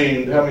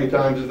 Blind. How many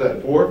times is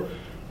that? 4?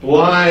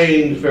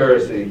 Blind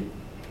Pharisee.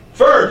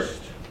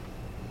 First,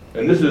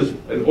 and this is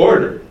an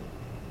order.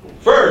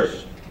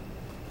 First,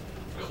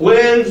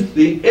 cleanse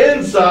the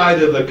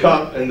inside of the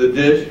cup and the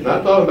dish. I'm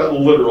not talking about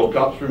literal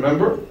cups,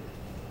 remember?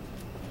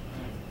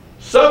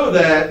 So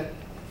that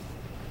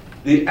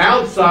the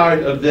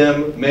outside of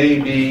them may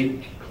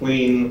be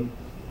clean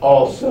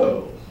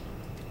also.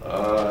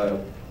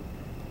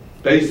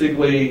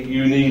 basically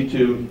you need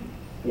to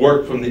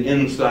work from the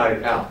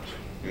inside out,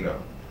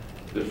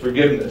 the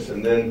forgiveness,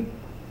 and then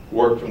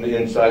work from the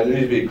inside. There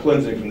needs to be a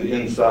cleansing from the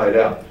inside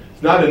out.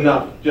 It's not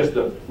enough just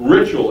to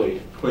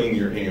ritually clean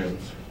your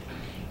hands.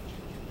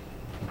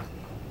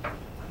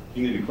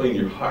 You need to clean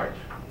your heart.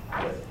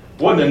 It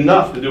wasn't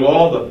enough to do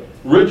all the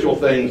ritual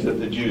things that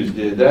the Jews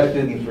did. That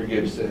didn't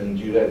forgive sins.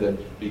 You had to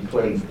be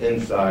cleansed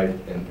inside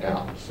and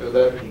out. So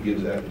that he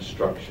gives that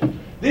instruction.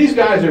 These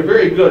guys are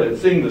very good at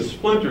seeing the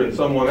splinter in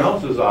someone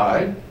else's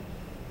eye,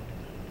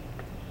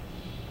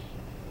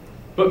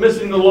 but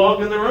missing the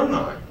log in their own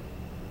eye.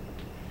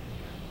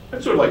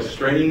 That's sort of like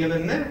straining in a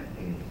gnat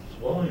and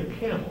swallowing a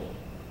camel.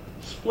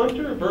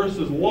 Splinter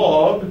versus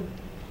log,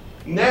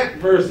 gnat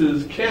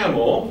versus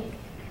camel.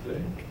 See?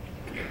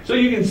 So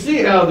you can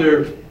see how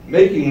they're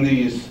making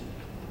these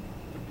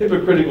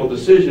hypocritical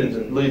decisions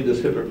and lead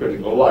this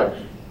hypocritical life.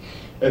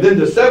 And then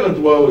the seventh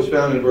woe is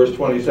found in verse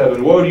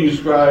 27. Woe to you,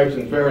 scribes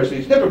and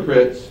Pharisees,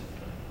 hypocrites.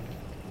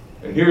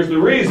 And here's the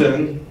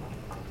reason.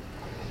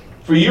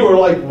 For you are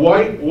like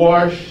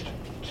whitewashed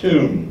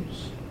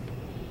tombs,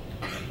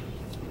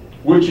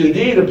 which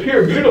indeed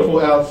appear beautiful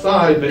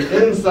outside, but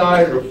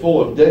inside are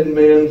full of dead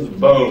men's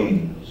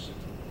bones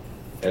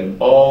and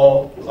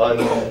all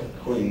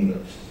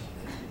uncleanness.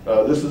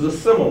 This is a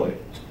simile.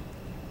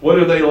 What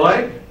are they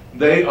like?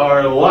 They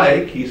are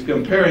like, he's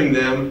comparing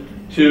them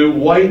to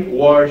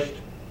whitewashed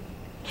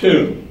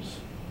tombs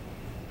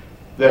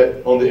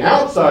that on the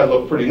outside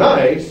look pretty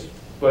nice,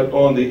 but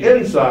on the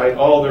inside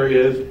all there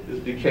is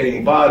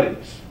decaying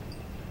bodies.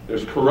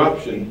 There's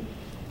corruption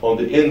on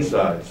the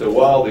inside. So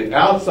while the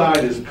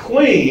outside is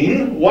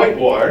clean,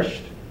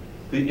 whitewashed,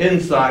 the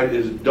inside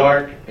is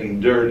dark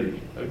and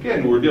dirty.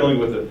 Again, we're dealing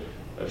with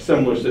a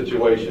similar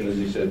situation as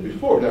he said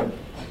before. Now,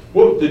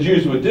 what the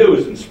Jews would do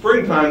is in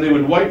springtime they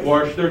would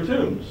whitewash their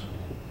tombs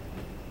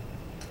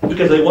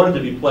because they wanted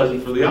to be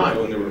pleasant for the eye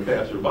when there were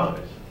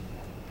passerbys.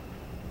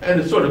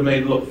 And it sort of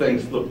made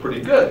things look pretty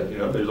good.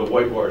 There's a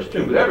whitewashed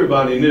tomb. But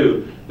everybody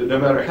knew that no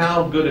matter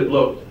how good it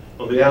looked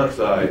on the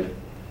outside,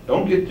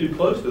 don't get too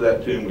close to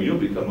that tomb or you'll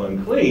become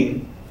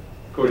unclean,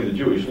 according to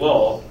Jewish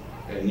law,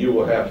 and you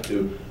will have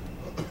to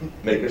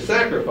make a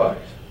sacrifice.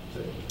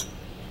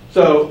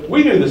 So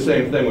we do the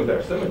same thing with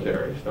our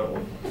cemeteries, don't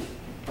we?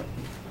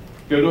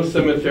 Go to a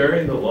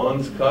cemetery, the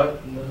lawn's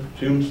cut, and the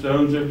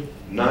tombstones are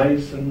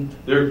nice, and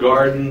there are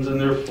gardens, and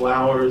there are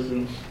flowers,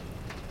 and,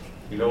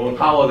 on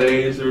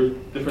holidays, there are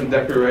different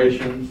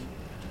decorations.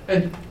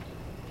 And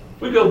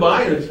we go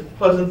by, and it's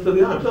pleasant to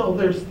the eye. Oh,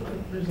 there's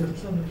a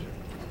cemetery.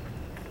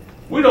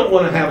 We don't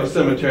want to have a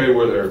cemetery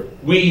where there are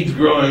weeds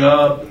growing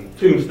up, and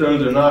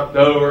tombstones are knocked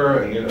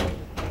over, and,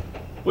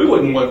 we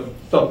wouldn't want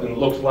something that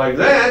looks like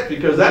that,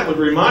 because that would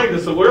remind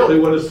us of really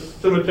what a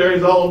cemetery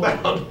is all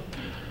about.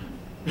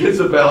 It's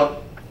about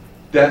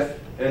death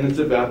and it's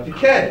about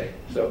decay.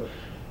 So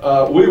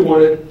we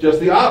want it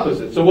just the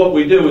opposite. So what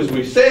we do is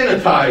we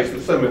sanitize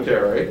the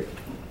cemetery.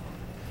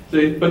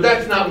 See, but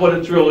that's not what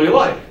it's really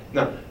like.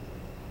 Now,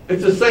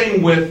 it's the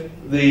same with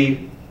the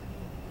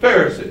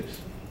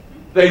Pharisees.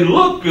 They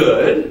look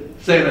good,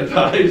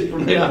 sanitized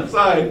from the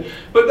outside,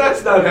 but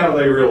that's not how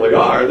they really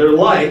are. They're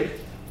like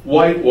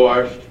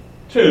whitewashed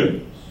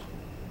tombs.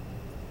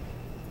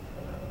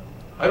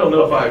 I don't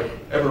know if I've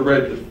ever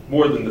read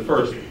more than the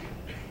first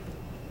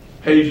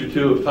page or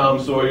two of Tom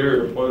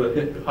Sawyer or one of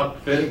the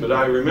Huck Finn, but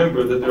I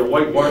remember that they're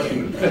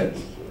whitewashing the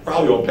fence,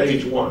 probably on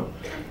page 1,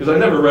 because I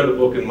never read a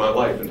book in my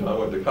life until I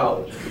went to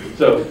college.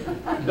 So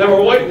they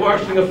were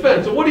whitewashing a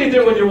fence. So what do you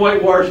do when you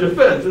whitewash a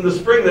fence? In the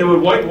spring they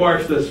would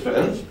whitewash this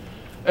fence,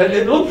 and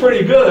it looked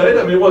pretty good.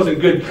 I mean, it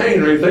wasn't good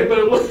paint or anything, but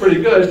it looked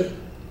pretty good.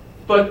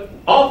 But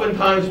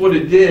oftentimes what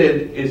it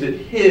did is it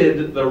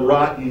hid the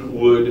rotten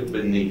wood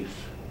beneath.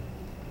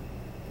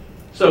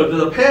 So to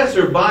the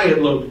passerby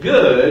it looked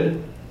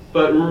good,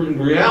 but in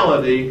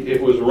reality,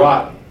 it was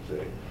rotten. See?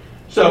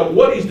 So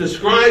what he's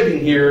describing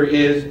here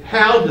is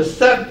how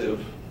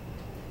deceptive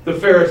the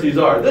Pharisees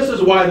are. This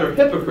is why they're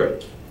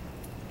hypocrites.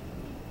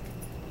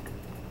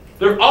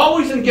 They're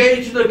always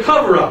engaged in a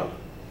cover-up.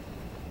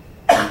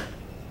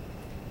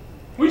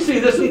 We see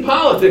this in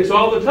politics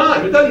all the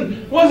time.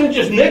 It wasn't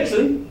just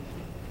Nixon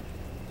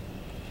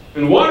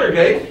and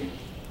Watergate.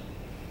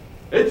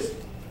 It's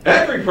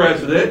every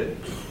president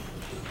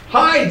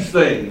hides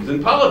things,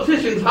 and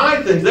politicians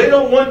hide things. They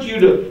don't want you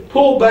to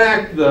pull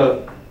back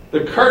the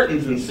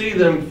curtains and see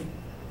them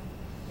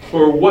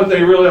for what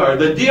they really are.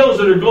 The deals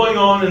that are going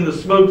on in the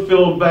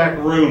smoke-filled back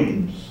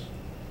rooms.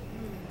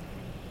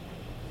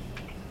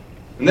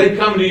 And they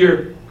come to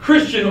your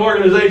Christian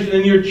organization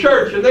in your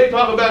church, and they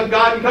talk about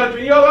God and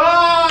country, and you go,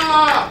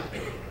 ah!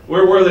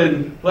 Where were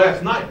they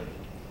last night?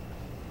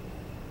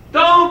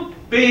 Don't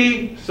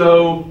be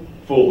so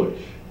foolish.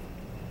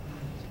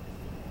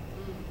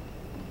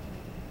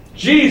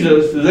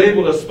 Jesus is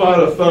able to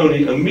spot a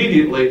phony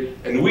immediately,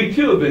 and we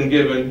too have been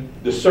given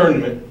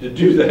discernment to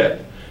do that.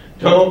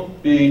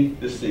 Don't be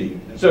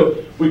deceived. And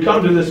so we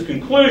come to this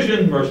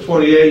conclusion, verse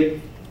 28.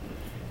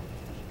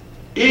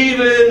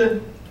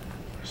 Even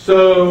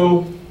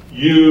so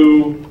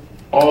you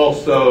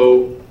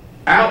also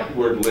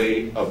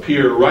outwardly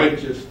appear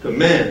righteous to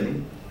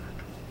men,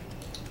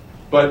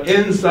 but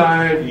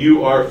inside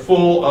you are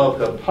full of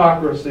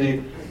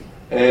hypocrisy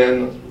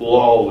and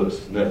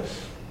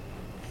lawlessness.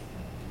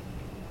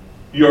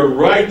 Your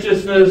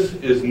righteousness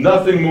is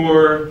nothing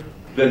more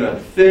than a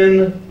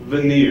thin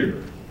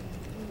veneer.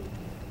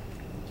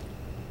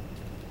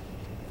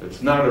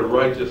 It's not a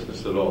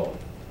righteousness at all.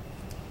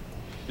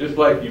 Just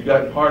like you've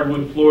got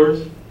hardwood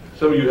floors,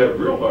 some of you have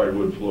real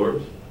hardwood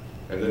floors,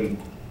 and then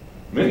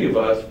many of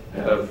us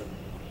have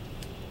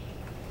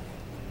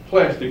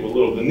plastic with a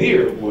little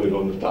veneer of wood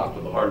on the top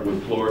of the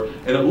hardwood floor,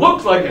 and it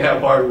looks like you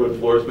have hardwood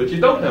floors, but you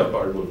don't have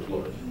hardwood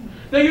floors.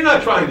 Now, you're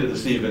not trying to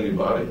deceive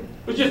anybody.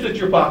 It's just that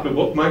your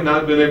pocketbook might not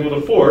have been able to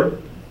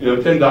afford,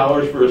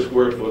 $10 for a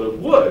square foot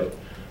of wood.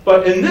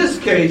 But in this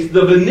case,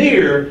 the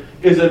veneer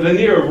is a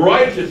veneer of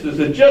righteousness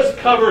that just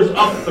covers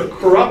up the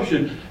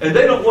corruption. And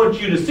they don't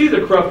want you to see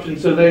the corruption,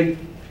 so they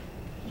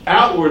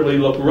outwardly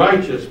look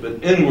righteous,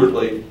 but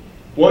inwardly,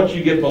 once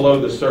you get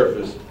below the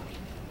surface,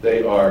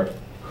 they are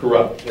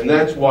corrupt. And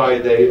that's why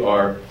they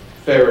are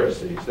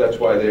Pharisees. That's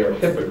why they are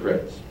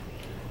hypocrites.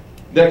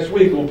 Next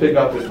week, we'll pick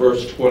up at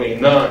verse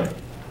 29.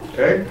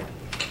 Okay?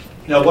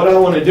 Now, what I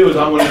want to do is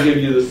I want to give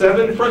you the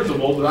 7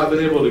 principles that I've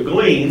been able to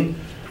glean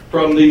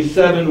from these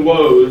 7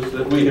 woes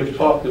that we have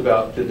talked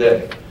about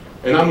today.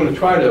 And I'm going to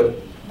try to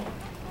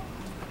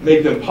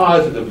make them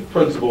positive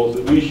principles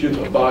that we should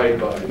abide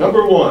by.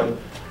 Number 1,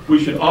 we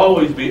should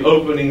always be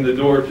opening the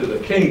door to the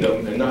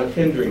kingdom and not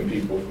hindering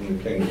people from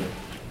the kingdom.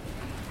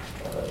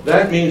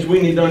 That means we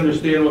need to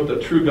understand what the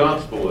true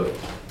gospel is,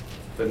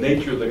 the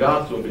nature of the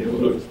gospel, and be able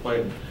to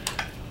explain it.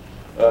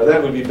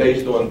 That would be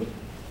based on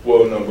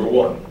woe number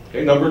 1.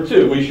 Okay, number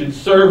 2, we should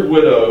serve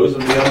widows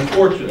and the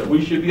unfortunate.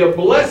 We should be a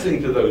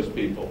blessing to those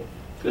people.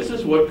 This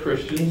is what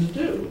Christians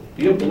do.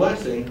 Be a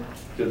blessing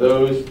to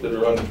those that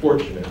are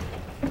unfortunate.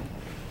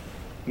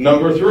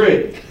 Number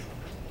 3,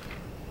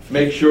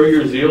 make sure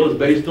your zeal is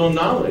based on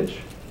knowledge.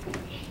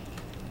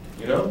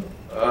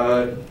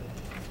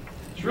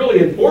 It's really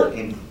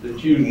important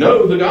that you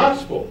know the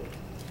gospel.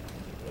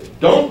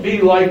 Don't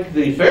be like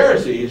the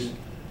Pharisees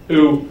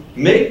who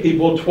make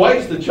people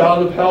twice the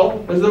child of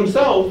hell as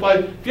themselves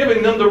by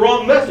giving them the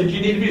wrong message. You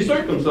need to be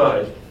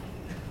circumcised.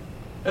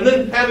 And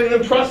then having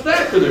them trust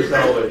that for their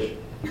salvation.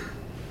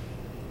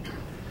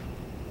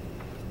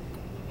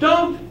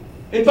 Don't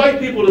invite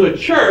people to the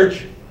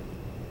church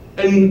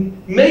and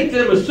make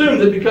them assume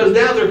that because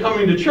now they're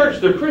coming to church,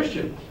 they're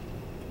Christians.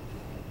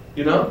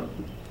 You're not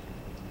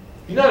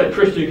a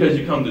Christian because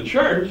you come to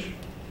church.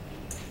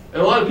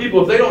 And a lot of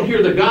people, if they don't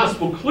hear the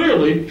gospel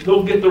clearly,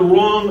 they'll get the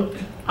wrong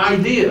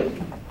idea.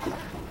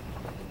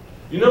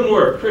 You're no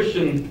more a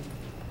Christian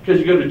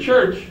because you go to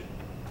church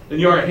than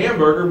you are a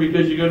hamburger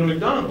because you go to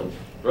McDonald's,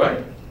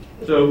 right?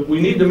 So we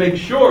need to make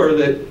sure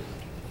that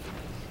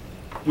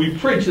we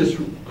preach this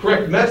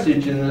correct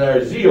message and that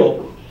our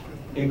zeal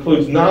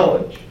includes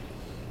knowledge.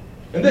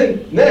 And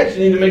then next,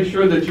 you need to make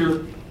sure that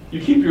you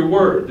keep your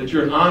word, that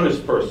you're an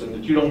honest person,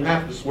 that you don't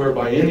have to swear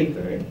by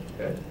anything.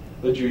 Okay?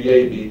 Let your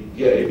yea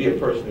be a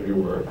person of your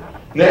word.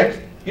 Next,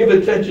 give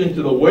attention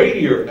to the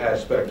weightier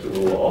aspects of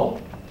the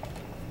law.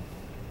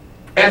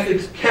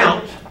 Ethics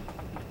count.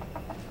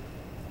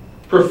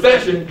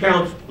 Profession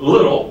counts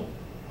little.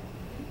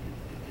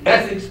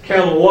 Ethics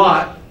count a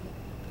lot.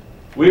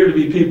 We are to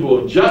be people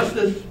of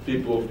justice,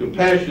 people of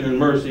compassion and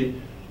mercy,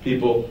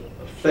 people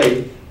of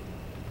faith.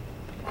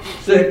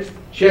 6,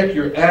 check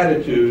your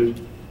attitude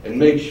and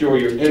make sure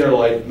your inner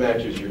life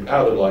matches your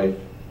outer life.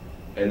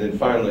 And then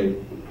finally,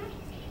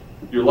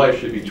 your life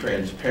should be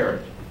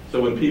transparent.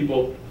 So when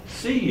people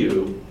see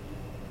you,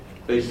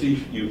 they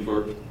see you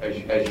for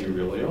as you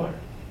really are.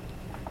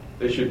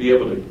 They should be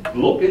able to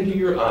look into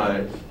your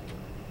eyes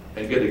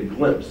and get a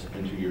glimpse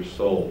into your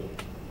soul.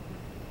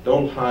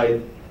 Don't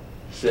hide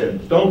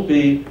sins. Don't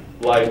be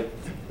like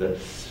the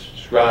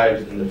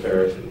scribes and the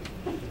Pharisees.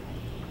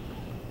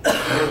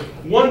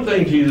 One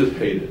thing Jesus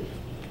hated.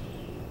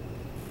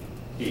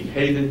 He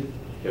hated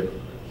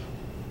hypocrites.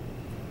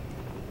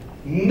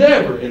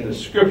 Never in the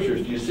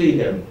scriptures do you see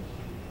him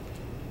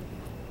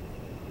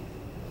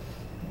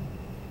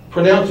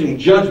pronouncing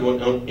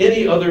judgment on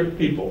any other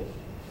people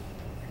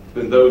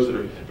than those that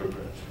are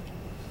hypocrites.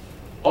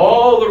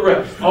 All the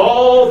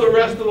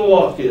rest of the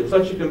law, he had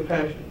such a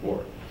compassion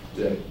for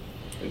them.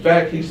 In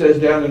fact, he says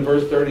down in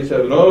verse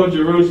 37, "Oh,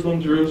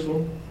 Jerusalem,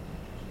 Jerusalem,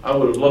 I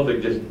would have loved to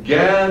just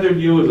gather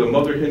you as a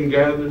mother hen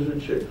gathers her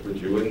chicks, but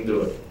you wouldn't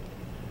do it."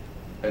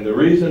 And the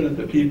reason that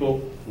the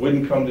people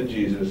wouldn't come to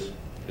Jesus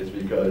is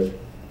because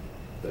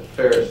the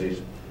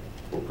Pharisees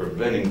were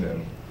preventing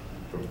them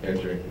from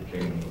entering the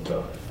kingdom of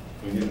God.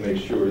 We need to make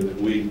sure that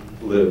we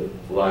live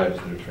lives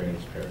that are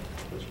transparent.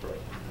 Let's pray.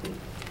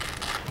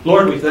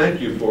 Lord, we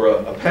thank you for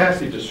a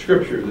passage of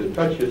Scripture that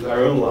touches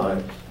our own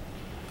lives.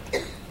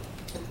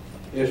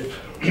 If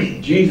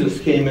Jesus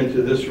came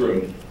into this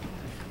room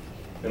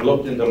and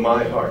looked into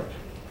my heart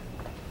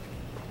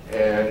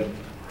and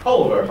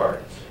all of our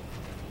hearts,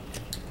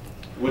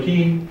 would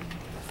he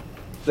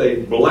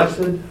say,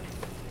 "Blessed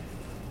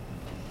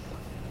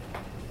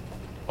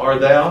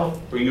art thou,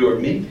 for you are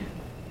meek?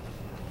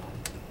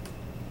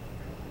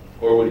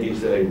 Or would he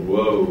say,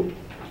 woe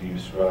to you,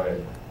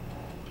 scribe,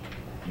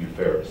 you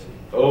Pharisee?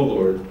 Oh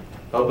Lord,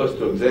 help us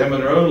to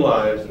examine our own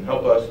lives and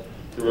help us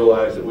to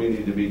realize that we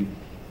need to be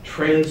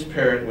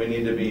transparent. We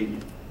need to be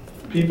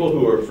people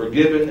who are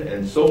forgiven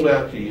and sold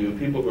out to you,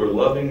 people who are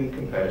loving and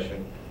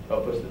compassionate.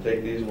 Help us to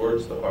take these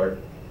words to heart,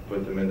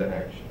 put them into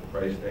action. In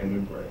Christ's name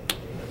we pray.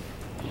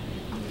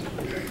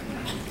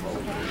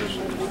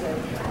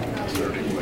 Amen.